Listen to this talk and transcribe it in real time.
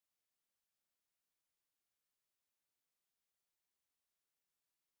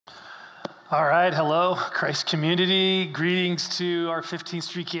All right, hello, Christ community. Greetings to our 15th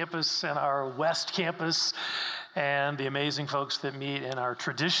Street campus and our West campus and the amazing folks that meet in our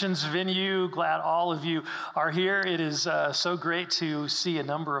Traditions venue. Glad all of you are here. It is so great to see a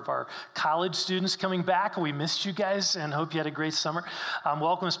number of our college students coming back. We missed you guys and hope you had a great summer.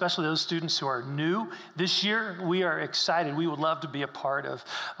 Welcome especially those students who are new this year. We are excited. We would love to be a part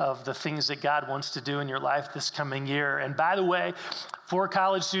of the things that God wants to do in your life this coming year. And by the way, for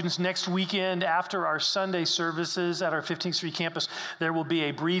college students, next weekend after our Sunday services at our 15th Street campus, there will be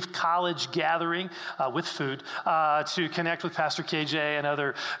a brief college gathering with food to connect with Pastor KJ and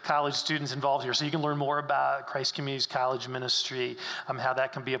other college students involved here. So you can learn more about Christ Community's college ministry, how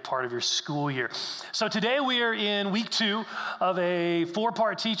that can be a part of your school year. So today we are in week 2 of a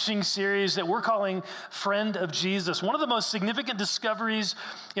 4-part teaching series that we're calling Friend of Jesus. One of the most significant discoveries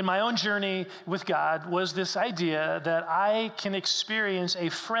in my own journey with God was this idea that I can experience a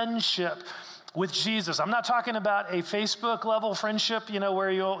friendship with Jesus. I'm not talking about a Facebook level friendship,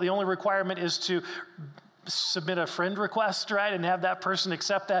 where the only requirement is to submit a friend request, right, and have that person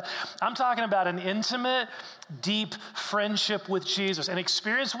accept that. I'm talking about an intimate, deep friendship with Jesus, an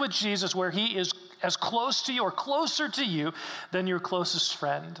experience with Jesus where he is as close to you or closer to you than your closest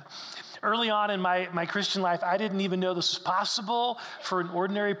friend. Early on in my Christian life, I didn't even know this was possible for an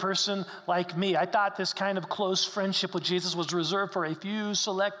ordinary person like me. I thought this kind of close friendship with Jesus was reserved for a few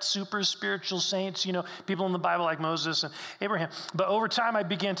select super spiritual saints, people in the Bible like Moses and Abraham. But over time, I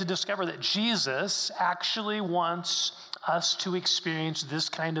began to discover that Jesus actually wants us to experience this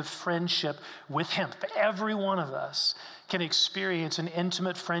kind of friendship with him. Every one of us can experience an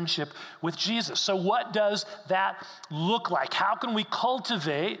intimate friendship with Jesus. So what does that look like? How can we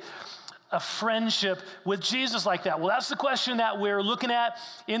cultivate a friendship with Jesus like that? Well, that's the question that we're looking at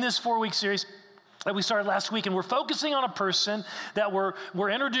in this 4-week series that we started last week, and we're focusing on a person that we were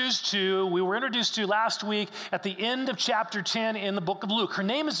introduced to last week at the end of chapter 10 in the book of Luke. Her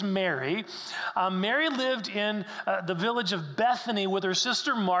name is Mary. Mary lived in the village of Bethany with her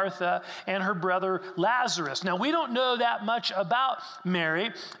sister Martha and her brother Lazarus. Now, we don't know that much about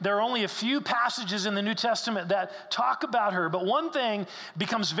Mary. There are only a few passages in the New Testament that talk about her, but one thing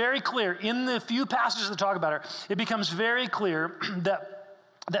becomes very clear in the few passages that talk about her. It becomes very clear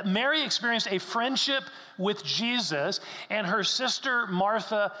that Mary experienced a friendship with Jesus and her sister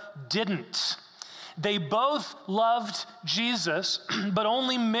Martha didn't. They both loved Jesus, but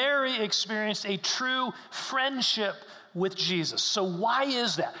only Mary experienced a true friendship with Jesus. So why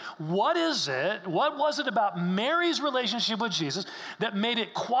is that? What was it about Mary's relationship with Jesus that made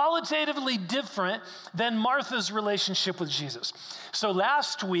it qualitatively different than Martha's relationship with Jesus? So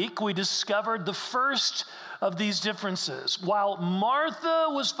last week we discovered the first of these differences. While Martha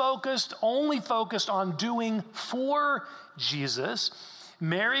was only focused on doing for Jesus,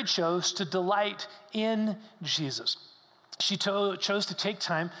 Mary chose to delight in Jesus. She chose to take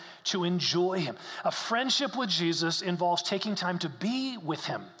time to enjoy him. A friendship with Jesus involves taking time to be with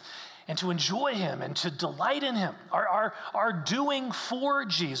him and to enjoy him and to delight in him. Our doing for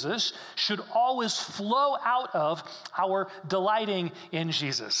Jesus should always flow out of our delighting in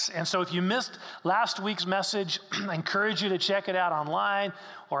Jesus. And so if you missed last week's message, I encourage you to check it out online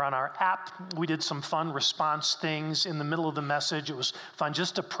or on our app. We did some fun response things in the middle of the message. It was fun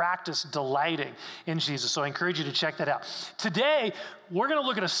just to practice delighting in Jesus. So I encourage you to check that out. Today, we're going to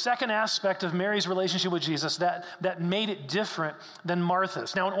look at a second aspect of Mary's relationship with Jesus that made it different than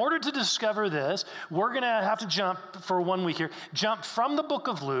Martha's. Now, in order to discover this, we're going to have to jump from the book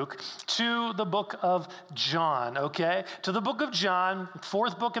of Luke to the book of John, okay? To the book of John,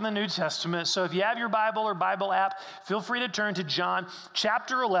 4th book in the New Testament. So if you have your Bible or Bible app, feel free to turn to John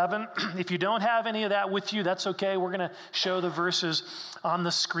chapter 11. If you don't have any of that with you, that's okay. We're going to show the verses on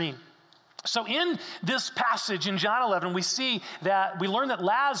the screen. So in this passage in John 11, we learn that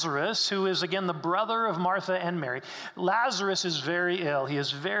Lazarus, who is again the brother of Martha and Mary, Lazarus is very ill. He is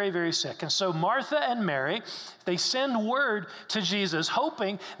very, very sick. And so Martha and Mary, they send word to Jesus,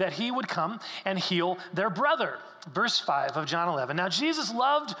 hoping that he would come and heal their brother. Verse 5 of John 11. Now, Jesus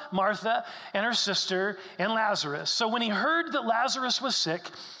loved Martha and her sister and Lazarus. So when he heard that Lazarus was sick,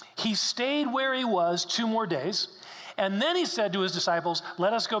 he stayed where he was 2 more days. And then he said to his disciples,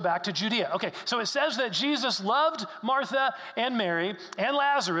 let us go back to Judea. Okay, so it says that Jesus loved Martha and Mary and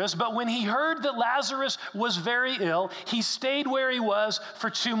Lazarus, but when he heard that Lazarus was very ill, he stayed where he was for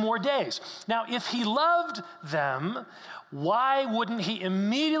 2 more days. Now, if he loved them, why wouldn't he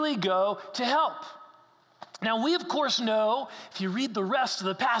immediately go to help? Now, we of course know, if you read the rest of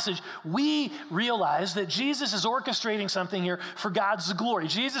the passage, we realize that Jesus is orchestrating something here for God's glory.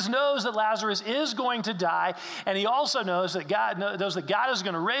 Jesus knows that Lazarus is going to die, and he also knows that God is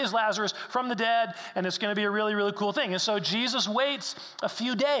going to raise Lazarus from the dead, and it's going to be a really, really cool thing. And so Jesus waits a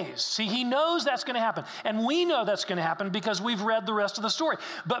few days. See, he knows that's going to happen, and we know that's going to happen because we've read the rest of the story.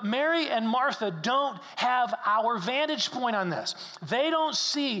 But Mary and Martha don't have our vantage point on this. They don't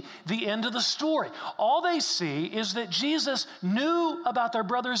see the end of the story. All they see is that Jesus knew about their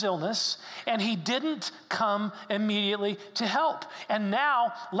brother's illness and he didn't come immediately to help. And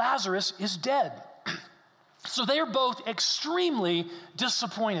now Lazarus is dead. So they are both extremely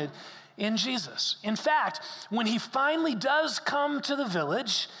disappointed in Jesus. In fact, when he finally does come to the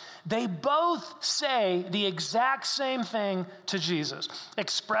village, they both say the exact same thing to Jesus,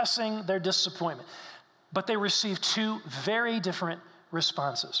 expressing their disappointment. But they receive two very different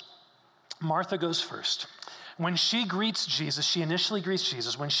responses. Martha goes first. When she greets Jesus, she initially greets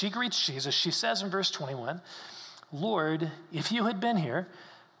Jesus. When she greets Jesus, she says in verse 21, "Lord, if you had been here,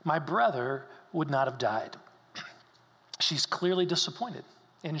 my brother would not have died." She's clearly disappointed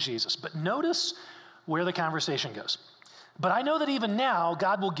in Jesus. But notice where the conversation goes. "But I know that even now,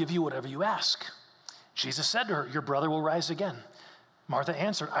 God will give you whatever you ask." Jesus said to her, "Your brother will rise again." Martha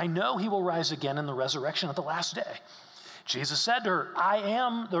answered, "I know he will rise again in the resurrection at the last day." Jesus said to her, "I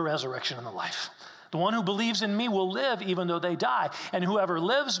am the resurrection and the life. The one who believes in me will live even though they die, and whoever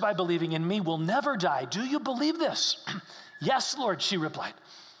lives by believing in me will never die. Do you believe this?" "Yes, Lord," she replied.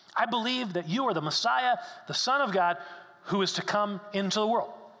 "I believe that you are the Messiah, the Son of God, who is to come into the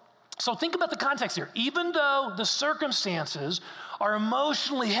world." So think about the context here. Even though the circumstances are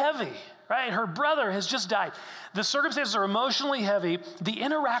emotionally heavy, right? Her brother has just died. The circumstances are emotionally heavy. The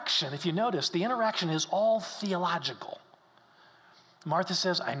interaction, if you notice, the interaction is all theological. Martha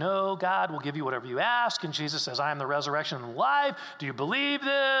says, "I know God will give you whatever you ask." And Jesus says, "I am the resurrection and the life. Do you believe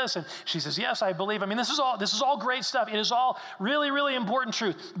this?" And she says, "Yes, I believe." I mean, this is all great stuff. It is all really, really important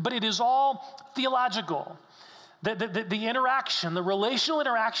truth, but it is all theological. The interaction, the relational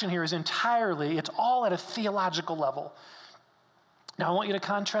interaction here is it's all at a theological level. Now, I want you to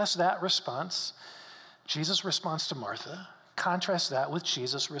contrast that response, Jesus' response to Martha, contrast that with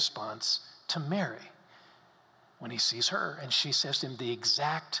Jesus' response to Mary when he sees her, and she says to him the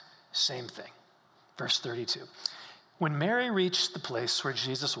exact same thing. Verse 32. When Mary reached the place where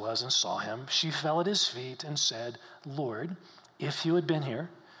Jesus was and saw him, she fell at his feet and said, "Lord, if you had been here,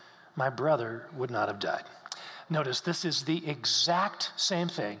 my brother would not have died." Notice, this is the exact same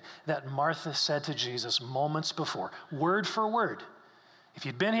thing that Martha said to Jesus moments before, word for word. "If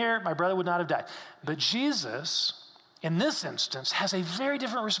you'd been here, my brother would not have died." But Jesus, in this instance, has a very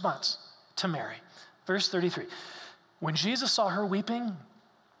different response to Mary. Verse 33, when Jesus saw her weeping,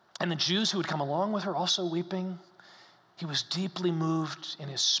 and the Jews who had come along with her also weeping, he was deeply moved in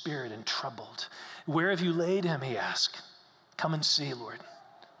his spirit and troubled. "Where have you laid him?" he asked. "Come and see, Lord,"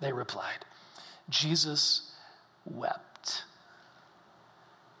 they replied. Jesus wept.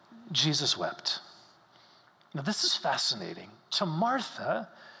 Jesus wept. Now, this is fascinating. To Martha,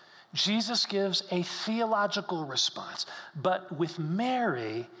 Jesus gives a theological response, but with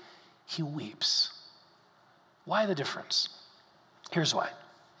Mary, he weeps. Why the difference? Here's why.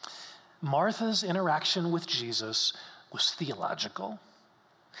 Martha's interaction with Jesus was theological.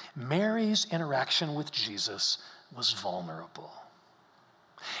 Mary's interaction with Jesus was vulnerable.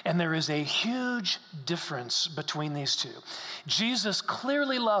 And there is a huge difference between these two. Jesus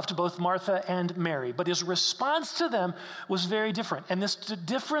clearly loved both Martha and Mary, but his response to them was very different. And this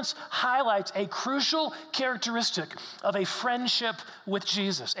difference highlights a crucial characteristic of a friendship with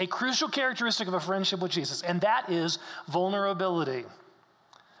Jesus, a crucial characteristic of a friendship with Jesus, and that is vulnerability.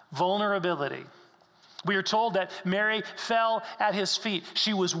 Vulnerability. We are told that Mary fell at his feet.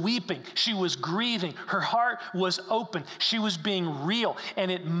 She was weeping. She was grieving. Her heart was open. She was being real,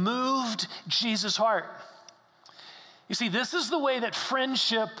 and it moved Jesus' heart. You see, this is the way that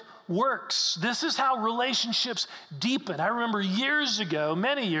friendship works. This is how relationships deepen. I remember years ago,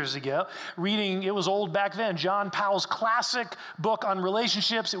 many years ago, reading, it was old back then, John Powell's classic book on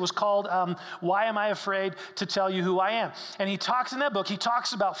relationships. It was called Why Am I Afraid to Tell You Who I Am? And he talks in that book, he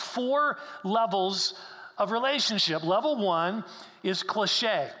talks about 4 levels of relationship. Level 1 is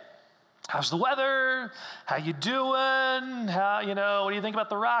cliche. How's the weather? How you doing? What do you think about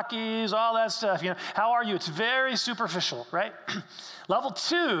the Rockies? All that stuff. How are you? It's very superficial, right? Level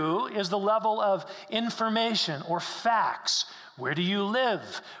 2 is the level of information or facts. Where do you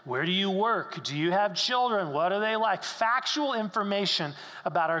live? Where do you work? Do you have children? What are they like? Factual information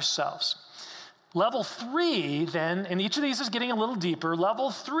about ourselves. Level 3 then, and each of these is getting a little deeper, level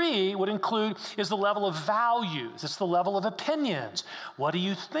 3 is the level of values. It's the level of opinions. What do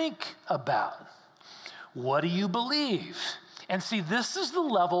you think about? What do you believe? And see, this is the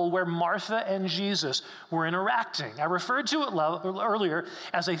level where Martha and Jesus were interacting. I referred to it earlier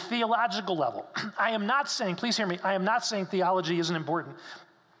as a theological level. I am not saying, please hear me, I am not saying theology isn't important.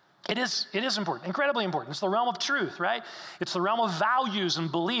 It is important, incredibly important. It's the realm of truth, right? It's the realm of values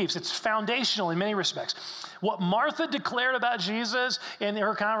and beliefs. It's foundational in many respects. What Martha declared about Jesus in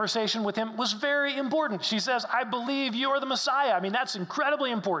her conversation with him was very important. She says, I believe you are the Messiah. I mean, that's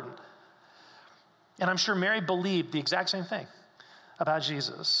incredibly important. And I'm sure Mary believed the exact same thing about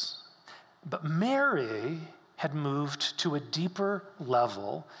Jesus. But Mary had moved to a deeper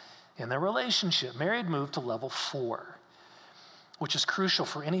level in their relationship. Mary had moved to level 4. Which is crucial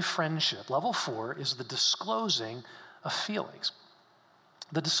for any friendship. Level 4 is the disclosing of feelings.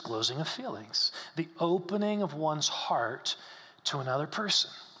 The disclosing of feelings. The opening of one's heart to another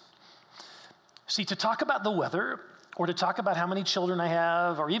person. See, to talk about the weather, or to talk about how many children I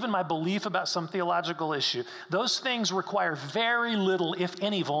have, or even my belief about some theological issue, those things require very little, if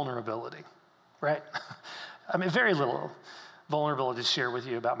any, vulnerability, right? I mean, very little vulnerability to share with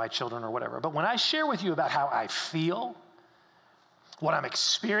you about my children or whatever. But when I share with you about how I feel, what I'm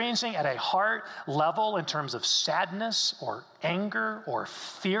experiencing at a heart level in terms of sadness or anger or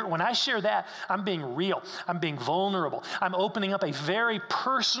fear, when I share that, I'm being real. I'm being vulnerable. I'm opening up a very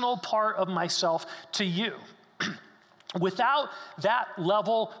personal part of myself to you. Without that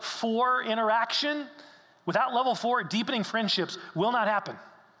level 4 interaction, without level 4, deepening friendships will not happen.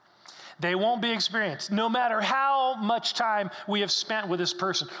 They won't be experienced, no matter how much time we have spent with this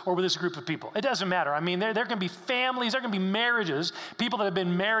person or with this group of people. It doesn't matter. I mean, there can be families, there can be marriages, people that have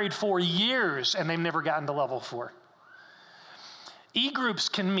been married for years and they've never gotten to level 4. E-groups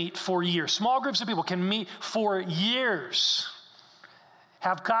can meet for years. Small groups of people can meet for years.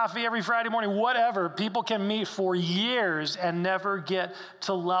 Have coffee every Friday morning, whatever. People can meet for years and never get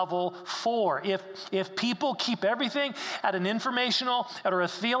to level 4. If people keep everything at an informational or a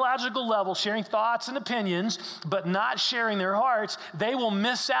theological level, sharing thoughts and opinions, but not sharing their hearts, they will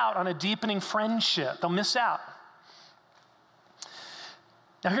miss out on a deepening friendship. They'll miss out.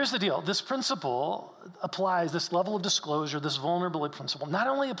 Now, here's the deal. This principle applies, this level of disclosure, this vulnerability principle, not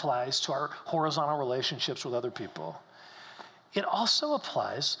only applies to our horizontal relationships with other people, it also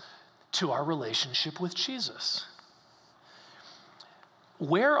applies to our relationship with Jesus.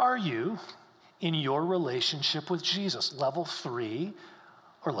 Where are you in your relationship with Jesus? Level 3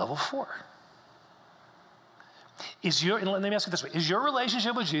 or level 4? Let me ask it this way. Is your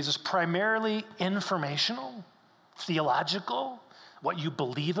relationship with Jesus primarily informational, theological, what you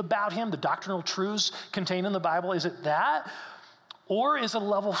believe about him, the doctrinal truths contained in the Bible? Is it that? Or is it a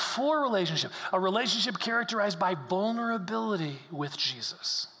level 4 relationship, a relationship characterized by vulnerability with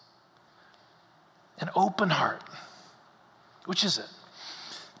Jesus? An open heart. Which is it?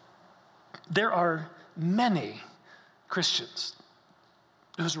 There are many Christians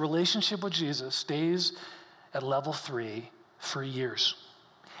whose relationship with Jesus stays at level 3 for years,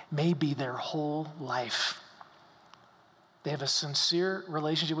 maybe their whole life. They have a sincere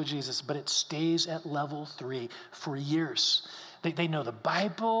relationship with Jesus, but it stays at level 3 for years. They know the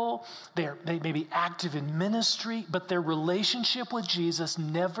Bible, they may be active in ministry, but their relationship with Jesus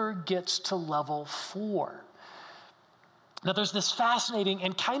never gets to level 4. Now, there's this fascinating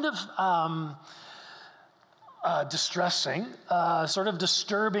and kind of distressing, sort of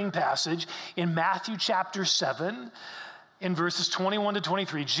disturbing passage in Matthew chapter 7, in verses 21 to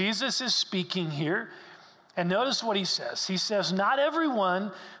 23. Jesus is speaking here. And notice what he says. He says, not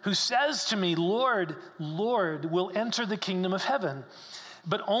everyone who says to me, Lord, Lord, will enter the kingdom of heaven,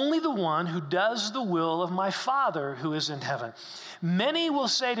 but only the one who does the will of my Father who is in heaven. Many will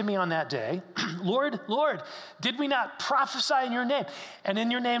say to me on that day, Lord, Lord, did we not prophesy in your name, and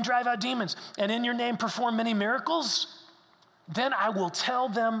in your name drive out demons, and in your name perform many miracles? Then I will tell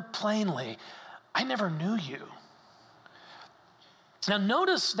them plainly, I never knew you. Now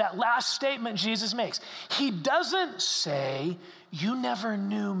notice that last statement Jesus makes. He doesn't say, you never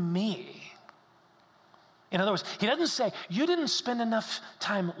knew me. In other words, he doesn't say, you didn't spend enough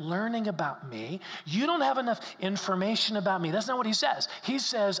time learning about me. You don't have enough information about me. That's not what he says. He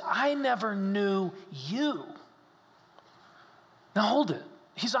says, I never knew you. Now hold it.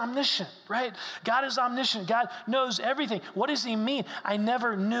 He's omniscient, right? God is omniscient. God knows everything. What does he mean? I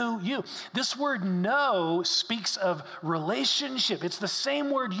never knew you. This word know speaks of relationship. It's the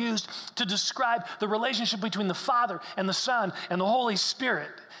same word used to describe the relationship between the Father and the Son and the Holy Spirit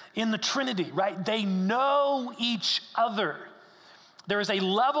in the Trinity, right? They know each other. There is a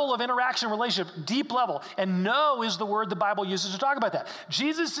level of interaction, relationship, deep level, and know is the word the Bible uses to talk about that.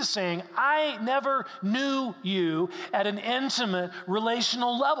 Jesus is saying, I never knew you at an intimate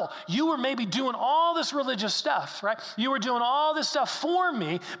relational level. You were maybe doing all this religious stuff, right? You were doing all this stuff for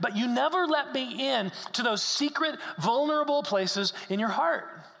me, but you never let me in to those secret, vulnerable places in your heart.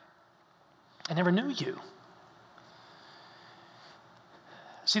 I never knew you.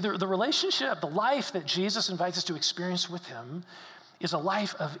 See, the relationship, the life that Jesus invites us to experience with him is a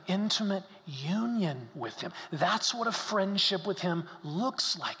life of intimate union with him. That's what a friendship with him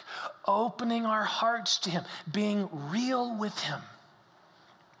looks like. Opening our hearts to him, being real with him.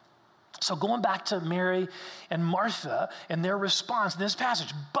 So going back to Mary and Martha and their response in this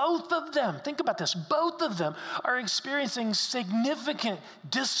passage, both of them, think about this, both of them are experiencing significant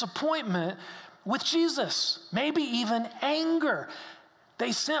disappointment with Jesus, maybe even anger.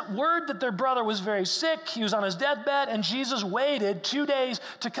 They sent word that their brother was very sick. He was on his deathbed, and Jesus waited 2 days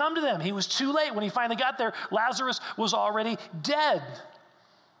to come to them. He was too late. When he finally got there, Lazarus was already dead.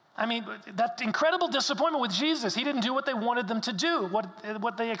 I mean, that incredible disappointment with Jesus. He didn't do what they wanted them to do,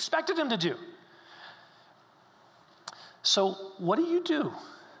 what they expected him to do. So what do you do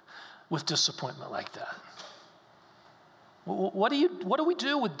with disappointment like that? What do we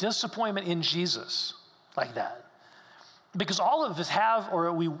do with disappointment in Jesus like that? Because all of us have,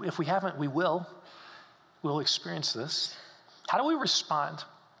 or if we haven't, we'll experience this. How do we respond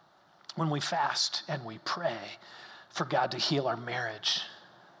when we fast and we pray for God to heal our marriage,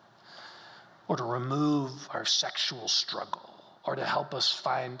 or to remove our sexual struggle, or to help us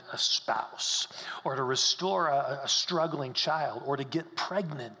find a spouse, or to restore a struggling child, or to get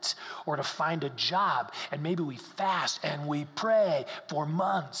pregnant, or to find a job? And maybe we fast and we pray for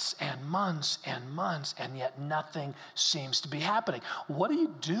months and months and months, and yet nothing seems to be happening. What do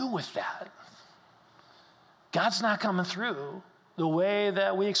you do with that? God's not coming through the way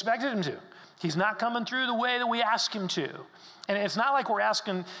that we expected him to. He's not coming through the way that we ask him to. And it's not like we're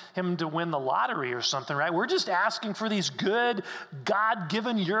asking him to win the lottery or something, right? We're just asking for these good,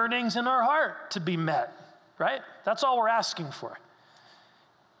 God-given yearnings in our heart to be met, right? That's all we're asking for.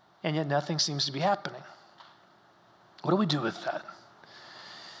 And yet nothing seems to be happening. What do we do with that?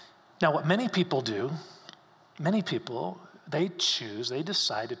 Now, what many people do, they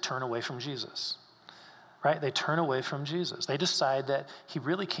decide to turn away from Jesus, right? They turn away from Jesus. They decide that he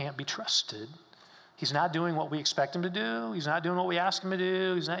really can't be trusted. He's not doing what we expect him to do. He's not doing what we ask him to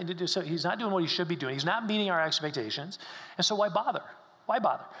do. He's not doing what he should be doing. He's not meeting our expectations. And so why bother? Why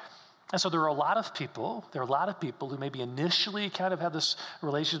bother? And so there are a lot of people who maybe initially kind of have this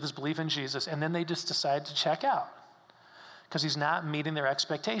relationship, this belief in Jesus, and then they just decide to check out because he's not meeting their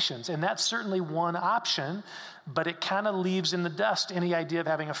expectations. And that's certainly one option, but it kind of leaves in the dust any idea of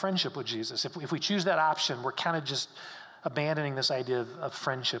having a friendship with Jesus. If we choose that option, we're kind of just abandoning this idea of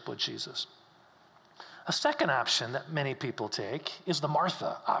friendship with Jesus. A second option that many people take is the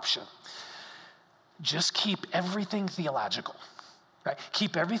Martha option. Just keep everything theological, right?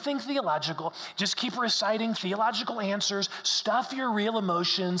 Keep everything theological. Just keep reciting theological answers. Stuff your real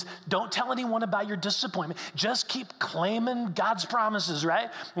emotions. Don't tell anyone about your disappointment. Just keep claiming God's promises,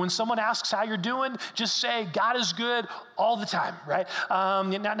 right? When someone asks how you're doing, just say, God is good all the time, right?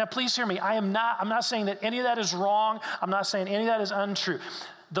 Now, please hear me. I'm not saying that any of that is wrong. I'm not saying any of that is untrue.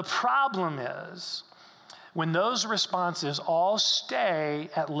 The problem is, when those responses all stay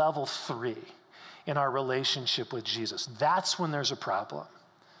at level 3 in our relationship with Jesus, that's when there's a problem.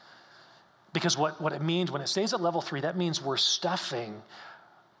 Because what it means, when it stays at level 3, that means we're stuffing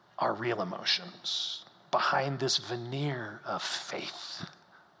our real emotions behind this veneer of faith,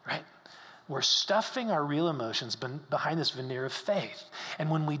 right? We're stuffing our real emotions behind this veneer of faith. And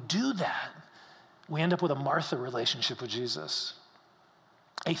when we do that, we end up with a Martha relationship with Jesus.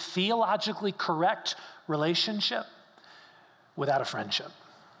 A theologically correct relationship without a friendship.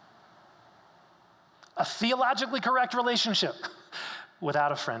 A theologically correct relationship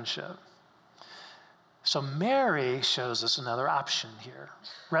without a friendship. So Mary shows us another option here.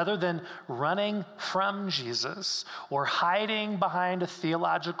 Rather than running from Jesus or hiding behind a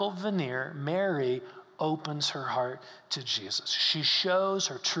theological veneer, Mary opens her heart to Jesus. She shows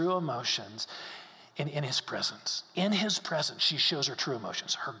her true emotions in his presence. In his presence, she shows her true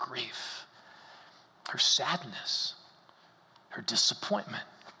emotions, her grief, her sadness, her disappointment.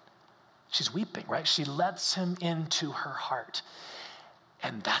 She's weeping, right? She lets him into her heart.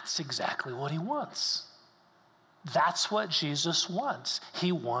 And that's exactly what he wants. That's what Jesus wants.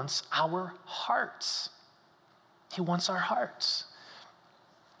 He wants our hearts. He wants our hearts.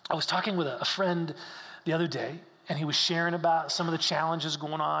 I was talking with a friend the other day, And he was sharing about some of the challenges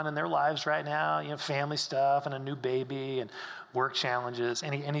going on in their lives right now, family stuff and a new baby and work challenges.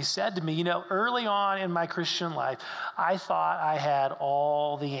 And he said to me, early on in my Christian life, I thought I had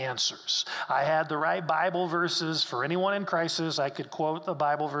all the answers. I had the right Bible verses for anyone in crisis. I could quote the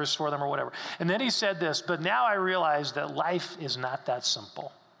Bible verse for them or whatever. And then he said this, but now I realize that life is not that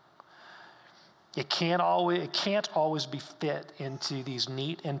simple. It can't always be fit into these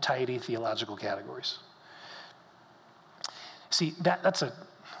neat and tidy theological categories. See, that's a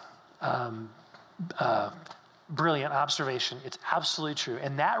brilliant observation. It's absolutely true.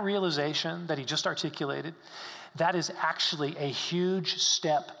 And that realization that he just articulated, that is actually a huge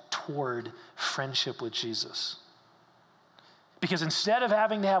step toward friendship with Jesus. Because instead of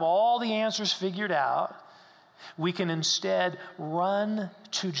having to have all the answers figured out, we can instead run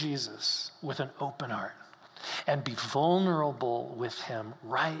to Jesus with an open heart and be vulnerable with him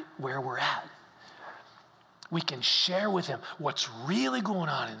right where we're at. We can share with him what's really going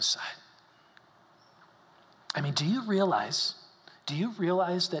on inside. I mean, do you realize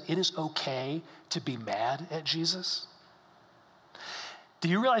that it is okay to be mad at Jesus? Do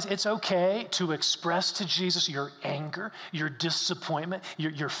you realize it's okay to express to Jesus your anger, your disappointment,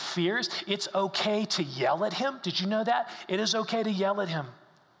 your fears? It's okay to yell at him. Did you know that? It is okay to yell at him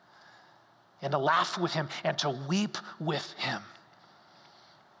and to laugh with him and to weep with him.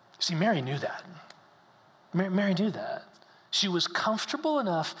 See, Mary knew that. Mary knew that. She was comfortable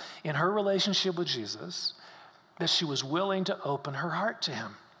enough in her relationship with Jesus that she was willing to open her heart to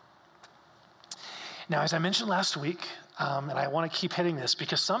him. Now, as I mentioned last week, and I want to keep hitting this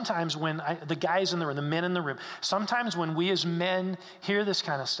because sometimes when the guys in the room, the men in the room, sometimes when we as men hear this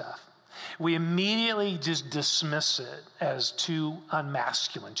kind of stuff, we immediately just dismiss it as too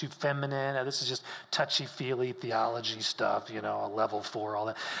unmasculine, too feminine. This is just touchy-feely theology stuff, a level 4, all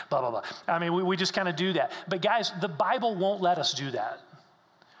that, blah, blah, blah. I mean, we just kind of do that. But guys, the Bible won't let us do that.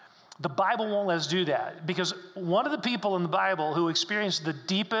 The Bible won't let us do that because one of the people in the Bible who experienced the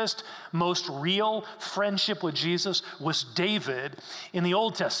deepest, most real friendship with Jesus was David in the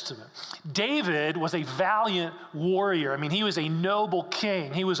Old Testament. David was a valiant warrior. I mean, he was a noble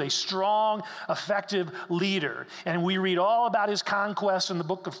king. He was a strong, effective leader. And we read all about his conquests in the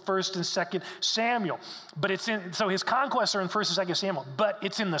book of 1st and 2nd Samuel. So his conquests are in 1st and 2nd Samuel, but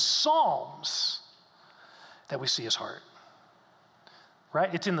it's in the Psalms that we see his heart.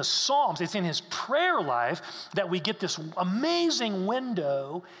 Right? It's in the Psalms, it's in his prayer life that we get this amazing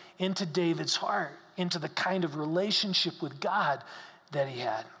window into David's heart, into the kind of relationship with God that he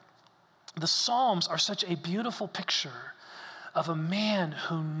had. The Psalms are such a beautiful picture of a man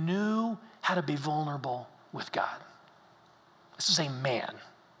who knew how to be vulnerable with God. This is a man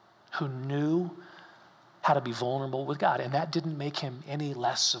who knew how to be vulnerable with God, and that didn't make him any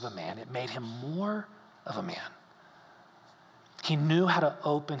less of a man. It made him more of a man. He knew how to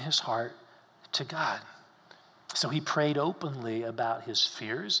open his heart to God. So he prayed openly about his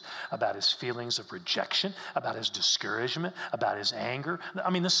fears, about his feelings of rejection, about his discouragement, about his anger. I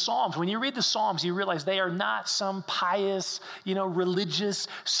mean, the Psalms, when you read the Psalms, you realize they are not some pious, religious,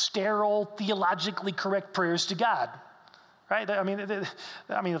 sterile, theologically correct prayers to God. Right? I mean,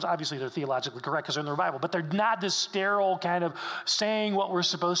 obviously they're theologically correct because they're in the Bible, but they're not this sterile kind of saying what we're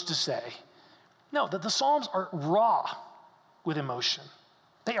supposed to say. No, the Psalms are raw with emotion.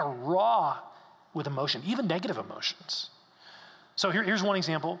 They are raw with emotion, even negative emotions. So here's one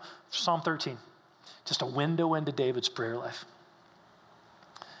example, Psalm 13, just a window into David's prayer life.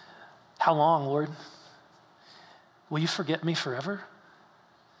 How long, Lord? Will you forget me forever?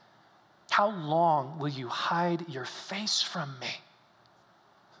 How long will you hide your face from me?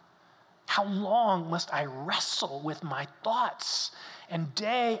 How long must I wrestle with my thoughts and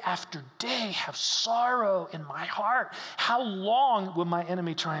day after day have sorrow in my heart? How long will my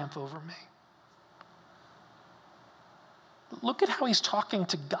enemy triumph over me? Look at how he's talking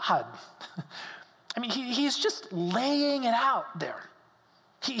to God. I mean, he's just laying it out there.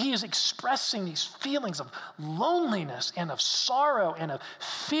 He is expressing these feelings of loneliness and of sorrow and of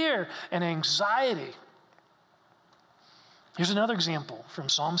fear and anxiety. Here's another example from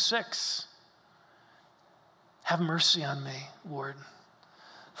Psalm 6. Have mercy on me, Lord,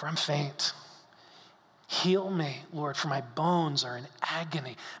 for I'm faint. Heal me, Lord, for my bones are in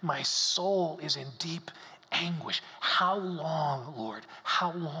agony. My soul is in deep anguish. How long, Lord?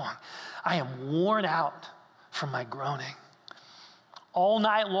 How long? I am worn out from my groaning. All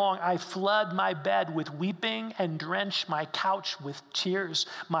night long I flood my bed with weeping and drench my couch with tears.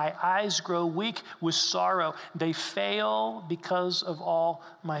 My eyes grow weak with sorrow. They fail because of all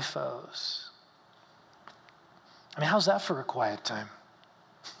my foes. I mean, how's that for a quiet time?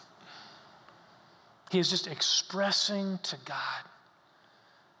 He is just expressing to God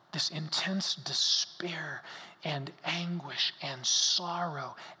this intense despair and anguish and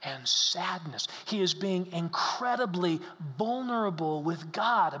sorrow and sadness. He is being incredibly vulnerable with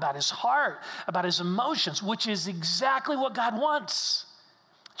God about his heart, about his emotions, which is exactly what God wants.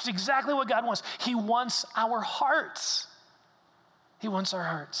 It's exactly what God wants. He wants our hearts. He wants our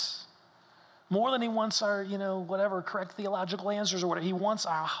hearts. More than he wants our, whatever, correct theological answers or whatever. He wants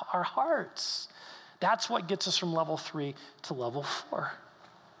our hearts. That's what gets us from level 3 to level 4.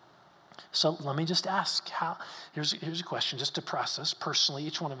 So let me just ask, here's a question just to process personally,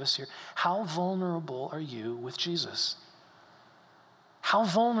 each one of us here. How vulnerable are you with Jesus? How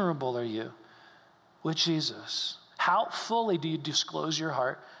vulnerable are you with Jesus? How fully do you disclose your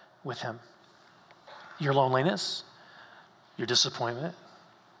heart with him? Your loneliness, your disappointment,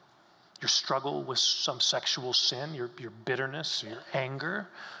 your struggle with some sexual sin, your bitterness, your anger.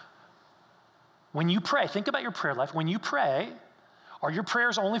 When you pray, think about your prayer life. When you pray, are your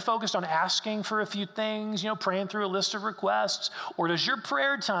prayers only focused on asking for a few things, praying through a list of requests? Or does your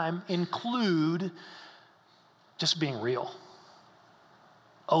prayer time include just being real,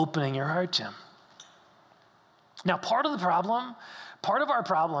 opening your heart to him? Now, part of our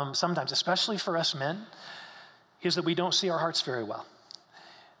problem sometimes, especially for us men, is that we don't see our hearts very well.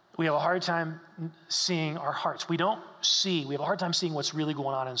 We have a hard time seeing our hearts. We have a hard time seeing what's really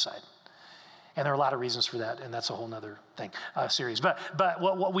going on inside. And there are a lot of reasons for that, and that's a whole nother thing, series. But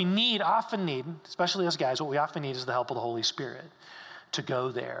what we often need, especially us guys, what we often need is the help of the Holy Spirit to go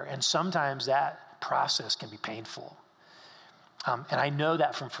there. And sometimes that process can be painful. And I know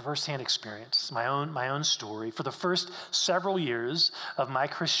that from firsthand experience, my own story. For the first several years of my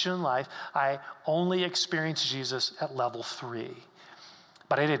Christian life, I only experienced Jesus at level 3.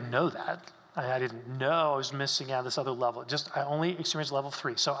 But I didn't know that. I didn't know I was missing out this other level. I only experienced level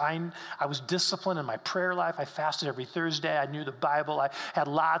 3. So I was disciplined in my prayer life. I fasted every Thursday. I knew the Bible. I had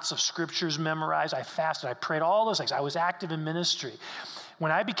lots of scriptures memorized. I fasted. I prayed, all those things. I was active in ministry.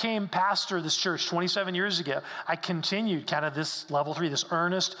 When I became pastor of this church 27 years ago, I continued kind of this level 3, this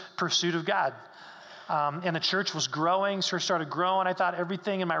earnest pursuit of God. And the church was growing. Church started growing. I thought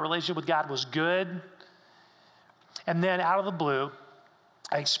everything in my relationship with God was good. And then out of the blue,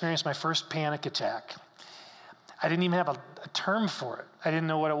 I experienced my first panic attack. I didn't even have a term for it. I didn't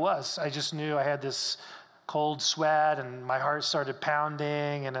know what it was. I just knew I had this cold sweat and my heart started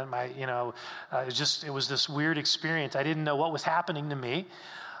pounding and then it was this weird experience. I didn't know what was happening to me,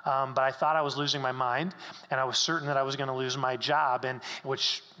 but I thought I was losing my mind and I was certain that I was going to lose my job, and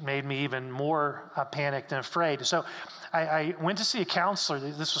which made me even more panicked and afraid. So I went to see a counselor.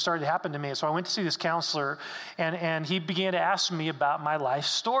 This was starting to happen to me. So I went to see this counselor, and he began to ask me about my life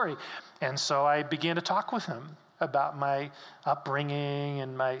story. And so I began to talk with him about my upbringing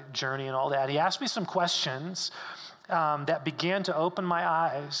and my journey and all that. He asked me some questions that began to open my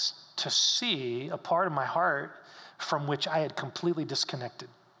eyes to see a part of my heart from which I had completely disconnected.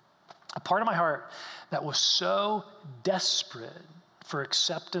 A part of my heart that was so desperate for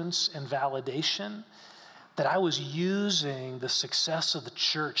acceptance and validation that I was using the success of the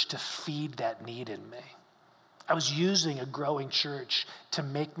church to feed that need in me. I was using a growing church to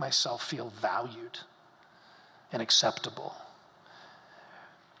make myself feel valued and acceptable.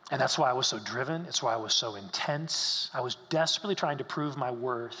 And that's why I was so driven. It's why I was so intense. I was desperately trying to prove my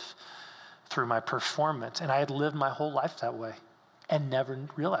worth through my performance. And I had lived my whole life that way and never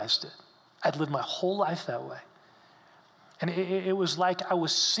realized it. I'd lived my whole life that way. And it was like I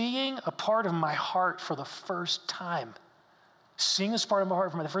was seeing a part of my heart for the first time. Seeing this part of my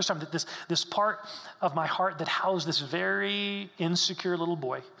heart for the first time, that this part of my heart that housed this very insecure little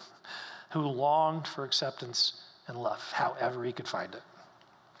boy who longed for acceptance and love, however he could find it.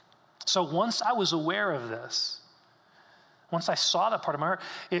 So once I was aware of this, once I saw that part of my heart,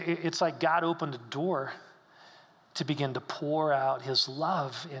 it's like God opened a door to begin to pour out his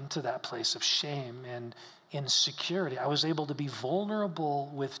love into that place of shame and insecurity. I was able to be vulnerable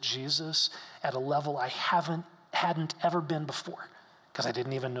with Jesus at a level I hadn't ever been before because I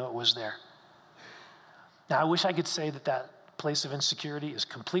didn't even know it was there. Now, I wish I could say that place of insecurity is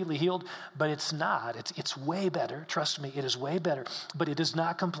completely healed, but it's not. It's way better. Trust me, it is way better, but it is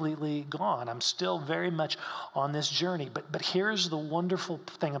not completely gone. I'm still very much on this journey, but here's the wonderful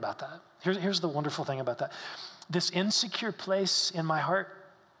thing about that. Here's the wonderful thing about that. This insecure place in my heart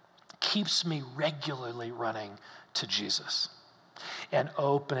keeps me regularly running to Jesus and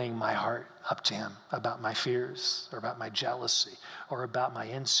opening my heart up to him about my fears or about my jealousy or about my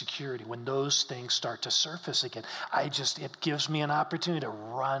insecurity. When those things start to surface again, it gives me an opportunity to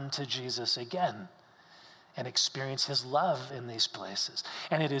run to Jesus again and experience his love in these places.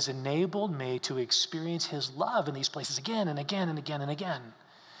 And it has enabled me to experience his love in these places again and again and again and again.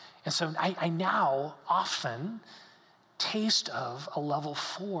 And so I now often taste of a level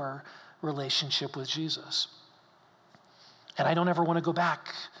 4 relationship with Jesus. And I don't ever want to go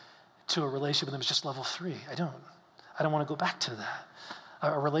back to a relationship with him that's just level 3. I don't want to go back to that.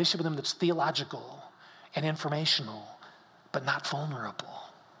 A relationship with him that's theological and informational, but not vulnerable.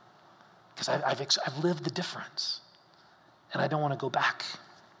 Because I've lived the difference, and I don't want to go back.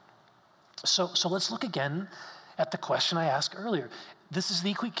 So let's look again at the question I asked earlier. This is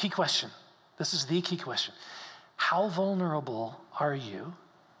the key question. This is the key question. How vulnerable are you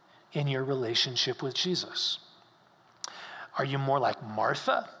in your relationship with Jesus? Are you more like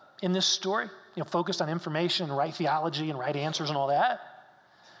Martha in this story, focused on information and right theology and right answers and all that?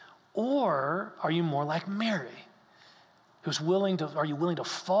 Or are you more like Mary, are you willing to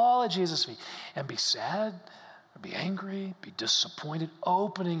fall at Jesus' feet and be sad, or be angry, be disappointed,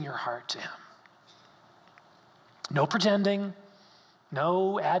 opening your heart to him? No pretending,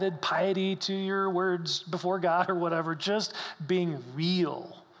 no added piety to your words before God or whatever, just being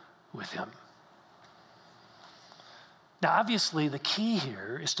real with him. Now, obviously, the key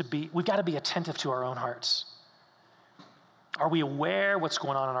here is we've got to be attentive to our own hearts. Are we aware what's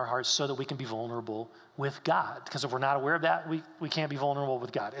going on in our hearts so that we can be vulnerable with God? Because if we're not aware of that, we can't be vulnerable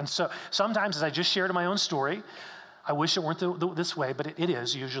with God. And so sometimes, as I just shared in my own story, I wish it weren't this way, but it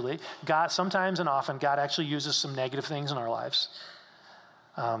is usually. Sometimes and often, God actually uses some negative things in our lives,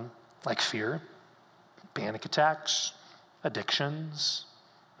 like fear, panic attacks, addictions,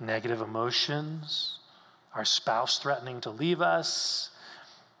 negative emotions, our spouse threatening to leave us.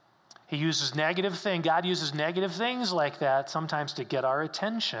 God uses negative things like that sometimes to get our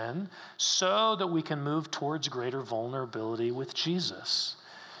attention so that we can move towards greater vulnerability with Jesus.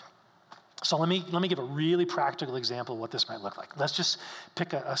 So let me give a really practical example of what this might look like. Let's just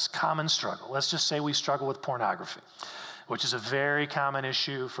pick a common struggle. Let's just say we struggle with pornography, which is a very common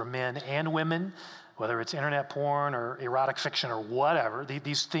issue for men and women, whether it's internet porn or erotic fiction or whatever.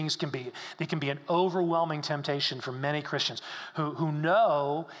 These things can be an overwhelming temptation for many Christians who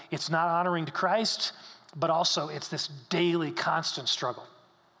know it's not honoring to Christ, but also it's this daily, constant struggle.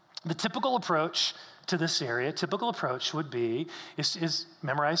 The typical approach to this area, would be is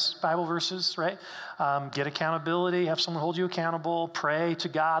memorize Bible verses, right? Get accountability, have someone hold you accountable, pray to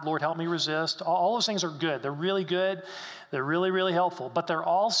God, Lord, help me resist. All those things are good. They're really good. They're really, really helpful. But they're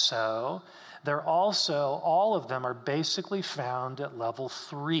also, all of them are basically found at level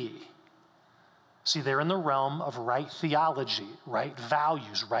 3. See, they're in the realm of right theology, right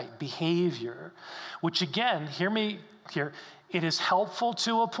values, right behavior, which again, hear me here, it is helpful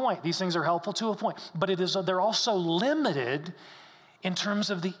to a point. These things are helpful to a point, but they're also limited in terms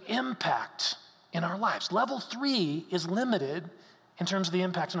of the impact in our lives. Level 3 is limited in terms of the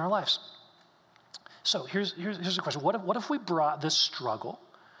impact in our lives. So here's the question. What if we brought this struggle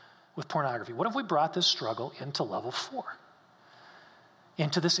with pornography? What if we brought this struggle into level 4?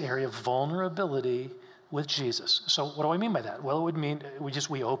 Into this area of vulnerability with Jesus. So what do I mean by that? Well, it would mean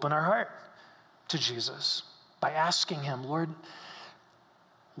we open our heart to Jesus by asking him, Lord,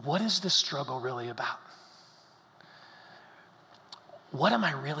 what is this struggle really about? What am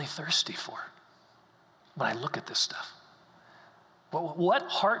I really thirsty for when I look at this stuff? What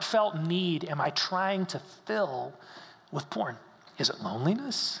heartfelt need am I trying to fill with porn? Is it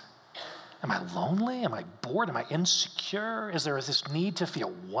loneliness? Am I lonely? Am I bored? Am I insecure? Is there this need to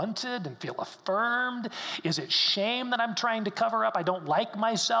feel wanted and feel affirmed? Is it shame that I'm trying to cover up? I don't like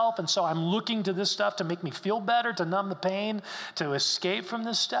myself, and so I'm looking to this stuff to make me feel better, to numb the pain, to escape from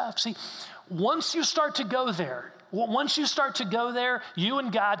this stuff. See, once you start to go there, you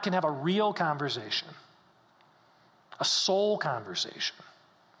and God can have a real conversation, a soul conversation,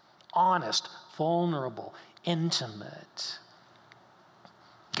 honest, vulnerable, intimate.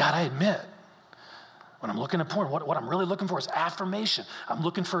 God, I admit, when I'm looking at porn, what I'm really looking for is affirmation. I'm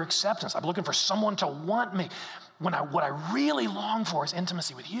looking for acceptance. I'm looking for someone to want me. What I really long for is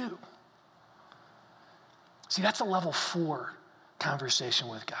intimacy with you. See, that's a level 4 conversation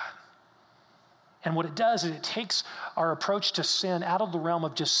with God. And what it does is it takes our approach to sin out of the realm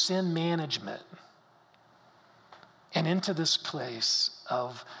of just sin management and into this place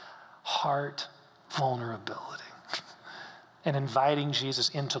of heart vulnerability. And inviting Jesus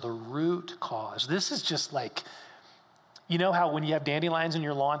into the root cause. This is just like, you know how when you have dandelions in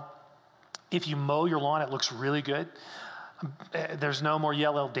your lawn, if you mow your lawn, it looks really good. There's no more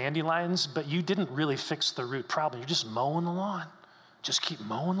yellow dandelions, but you didn't really fix the root problem. You're just mowing the lawn. Just keep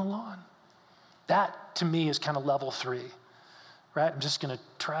mowing the lawn. That, to me, is kind of level 3 right? I'm just going to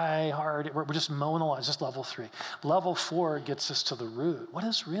try hard. We're just mowing the lawn. It's just level 3. Level 4 gets us to the root. What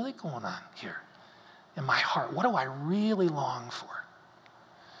is really going on here in my heart? What do I really long for?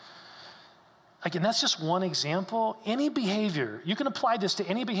 Again, that's just one example. Any behavior, you can apply this to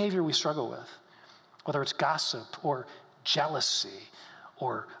any behavior we struggle with, whether it's gossip or jealousy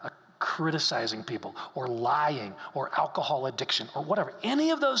or criticizing people or lying or alcohol addiction or whatever.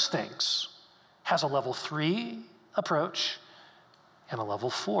 Any of those things has a level 3 approach and a level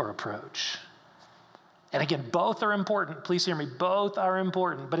 4 approach. And again, both are important. Please hear me. Both are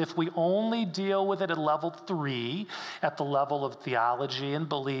important. But if we only deal with it at level 3, at the level of theology and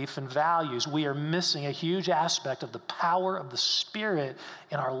belief and values, we are missing a huge aspect of the power of the Spirit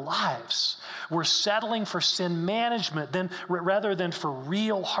in our lives. We're settling for sin management rather than for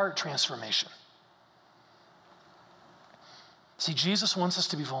real heart transformation. See, Jesus wants us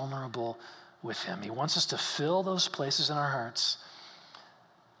to be vulnerable with him. He wants us to fill those places in our hearts,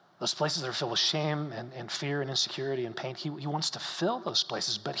 those places that are filled with shame and fear and insecurity and pain. He wants to fill those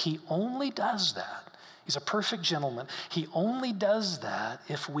places, but he only does that. He's a perfect gentleman. He only does that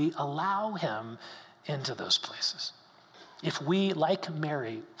if we allow him into those places. If we, like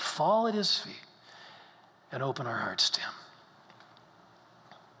Mary, fall at his feet and open our hearts to him.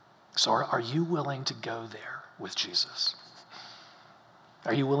 So are you willing to go there with Jesus?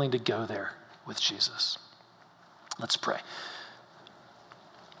 Are you willing to go there with Jesus? Let's pray.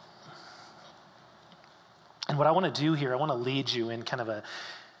 And what I want to do here, I want to lead you in kind of an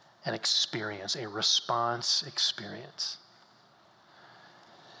experience, a response experience.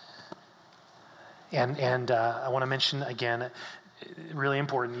 And I want to mention again, really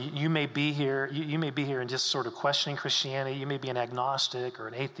important. You may be here. You may be here and just sort of questioning Christianity. You may be an agnostic or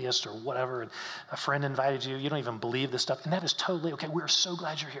an atheist or whatever. And a friend invited you. You don't even believe this stuff, and that is totally okay. We're so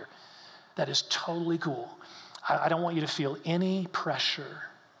glad you're here. That is totally cool. I don't want you to feel any pressure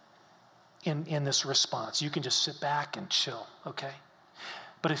in this response. You can just sit back and chill, okay?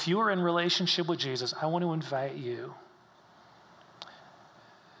 But if you are in relationship with Jesus, I want to invite you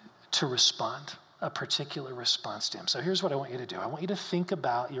to respond, a particular response to him. So here's what I want you to do. I want you to think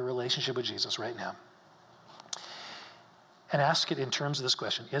about your relationship with Jesus right now and ask it in terms of this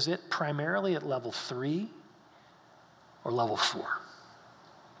question. Is it primarily at level 3 or level 4?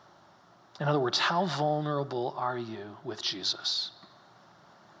 In other words, how vulnerable are you with Jesus?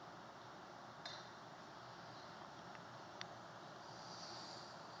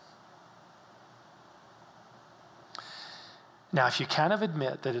 Now, if you kind of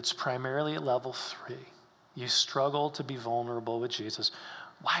admit that it's primarily at level 3, you struggle to be vulnerable with Jesus,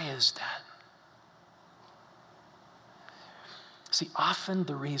 why is that? See, often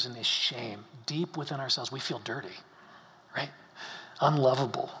the reason is shame. Deep within ourselves, we feel dirty, right?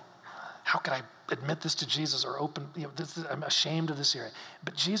 Unlovable. How could I admit this to Jesus or I'm ashamed of this area.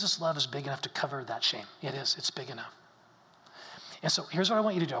 But Jesus' love is big enough to cover that shame. It is. It's big enough. And so here's what I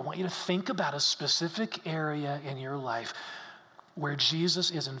want you to do. I want you to think about a specific area in your life where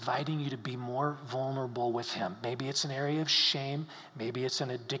Jesus is inviting you to be more vulnerable with him. Maybe it's an area of shame. Maybe it's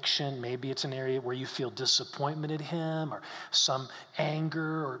an addiction. Maybe it's an area where you feel disappointment at him or some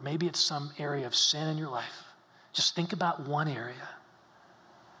anger, or maybe it's some area of sin in your life. Just think about one area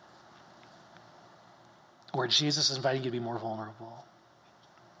where Jesus is inviting you to be more vulnerable.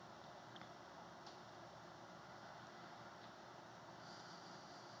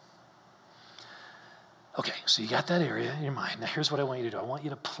 Okay, so you got that area in your mind. Now here's what I want you to do. I want you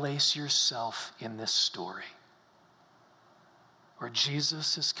to place yourself in this story where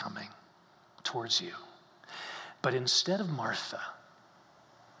Jesus is coming towards you. But instead of Martha,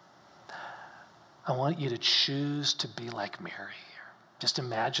 I want you to choose to be like Mary. Just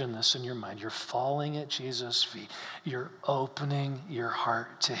imagine this in your mind. You're falling at Jesus' feet. You're opening your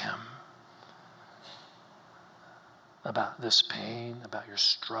heart to him about this pain, about your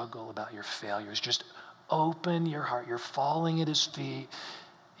struggle, about your failures. Just open your heart. You're falling at his feet.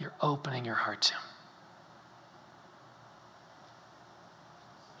 You're opening your heart to him.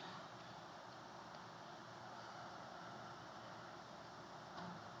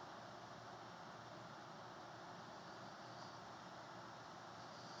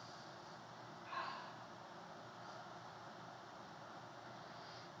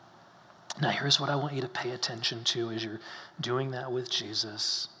 Now, here's what I want you to pay attention to as you're doing that with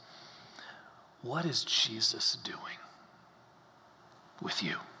Jesus. What is Jesus doing with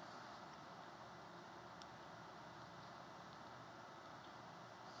you?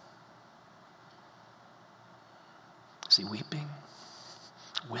 Is he weeping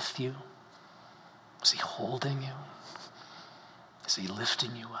with you? Is he holding you? Is he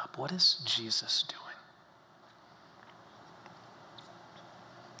lifting you up? What is Jesus doing?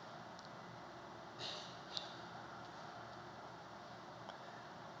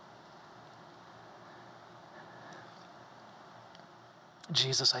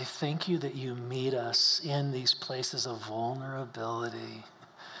 Jesus, I thank you that you meet us in these places of vulnerability.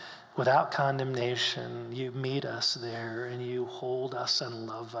 Without condemnation, you meet us there and you hold us and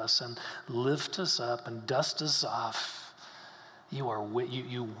love us and lift us up and dust us off.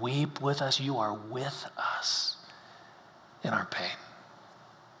 You weep with us. You are with us in our pain,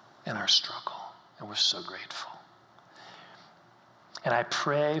 in our struggle, and we're so grateful. And I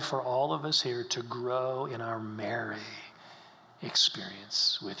pray for all of us here to grow in our Mary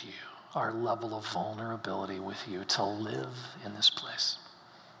experience with you, our level of vulnerability with you, to live in this place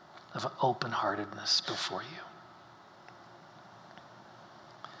of open-heartedness before you.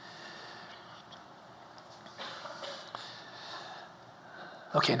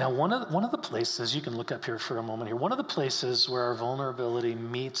 Okay, now one of the places, you can look up here for a moment here, one of the places where our vulnerability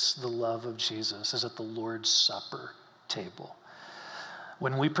meets the love of Jesus is at the Lord's Supper table.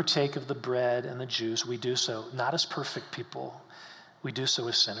 When we partake of the bread and the juice, we do so not as perfect people, we do so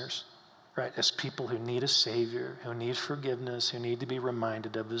as sinners, right? As people who need a Savior, who need forgiveness, who need to be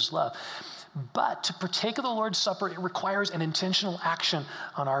reminded of his love. But to partake of the Lord's Supper, it requires an intentional action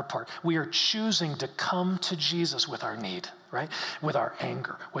on our part. We are choosing to come to Jesus with our need, right? With our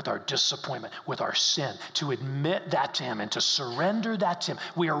anger, with our disappointment, with our sin, to admit that to him and to surrender that to him.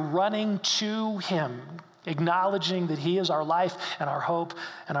 We are running to him, acknowledging that he is our life and our hope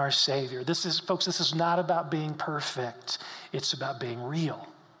and our Savior. This is not about being perfect. It's about being real.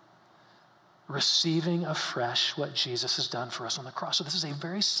 Receiving afresh what Jesus has done for us on the cross. So this is a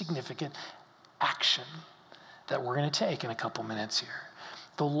very significant action that we're going to take in a couple minutes here.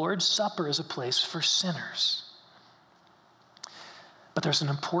 The Lord's Supper is a place for sinners. But there's an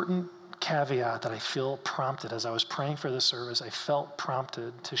important caveat that I feel prompted as I was praying for this service. I felt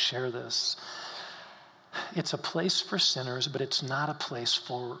prompted to share this. It's a place for sinners, but it's not a place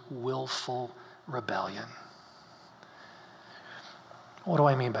for willful rebellion. What do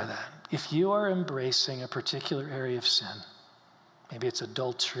I mean by that? If you are embracing a particular area of sin, maybe it's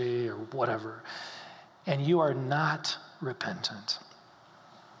adultery or whatever, and you are not repentant,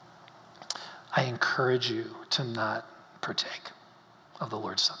 I encourage you to not partake of the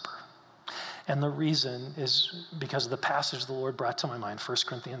Lord's Supper. And the reason is because of the passage the Lord brought to my mind, 1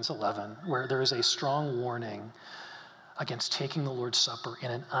 Corinthians 11, where there is a strong warning against taking the Lord's Supper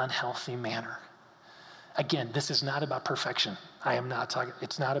in an unhealthy manner. Again, this is not about perfection.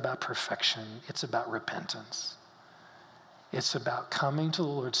 It's not about perfection. It's about repentance. It's about coming to the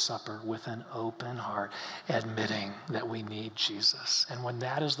Lord's Supper with an open heart, admitting that we need Jesus. And when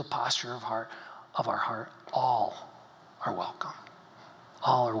that is the posture of our heart, all are welcome.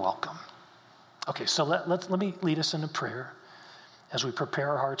 All are welcome. Okay, so let me lead us into prayer as we prepare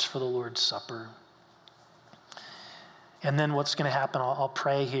our hearts for the Lord's Supper. And then what's going to happen, I'll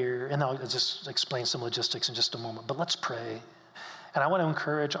pray here, and I'll just explain some logistics in just a moment. But let's pray. And I want to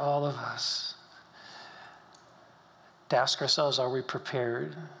encourage all of us to ask ourselves, are we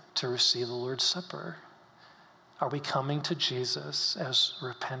prepared to receive the Lord's Supper? Are we coming to Jesus as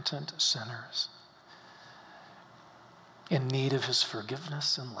repentant sinners in need of his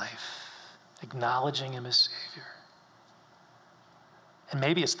forgiveness and life, acknowledging him as Savior? And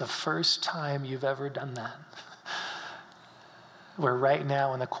maybe it's the first time you've ever done that, where right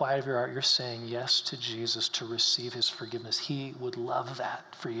now in the quiet of your heart, you're saying yes to Jesus to receive his forgiveness. He would love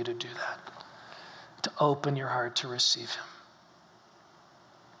that, for you to do that, to open your heart to receive him.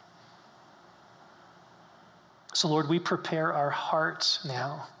 So Lord, we prepare our hearts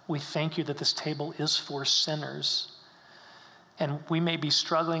now. We thank you that this table is for sinners. And we may be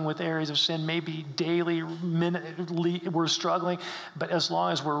struggling with areas of sin, maybe daily, minutely, we're struggling. But as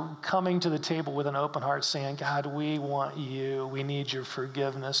long as we're coming to the table with an open heart saying, God, we want you. We need your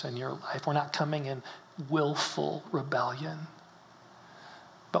forgiveness and your life. We're not coming in willful rebellion,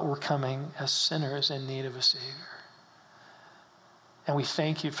 but we're coming as sinners in need of a Savior. And we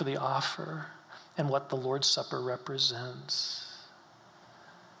thank you for the offer and what the Lord's Supper represents.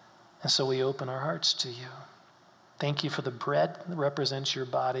 And so we open our hearts to you. Thank you for the bread that represents your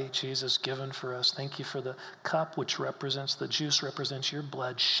body, Jesus, given for us. Thank you for the cup, which represents the juice, represents your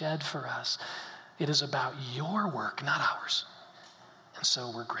blood shed for us. It is about your work, not ours. And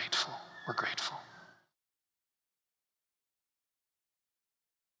so we're grateful. We're grateful.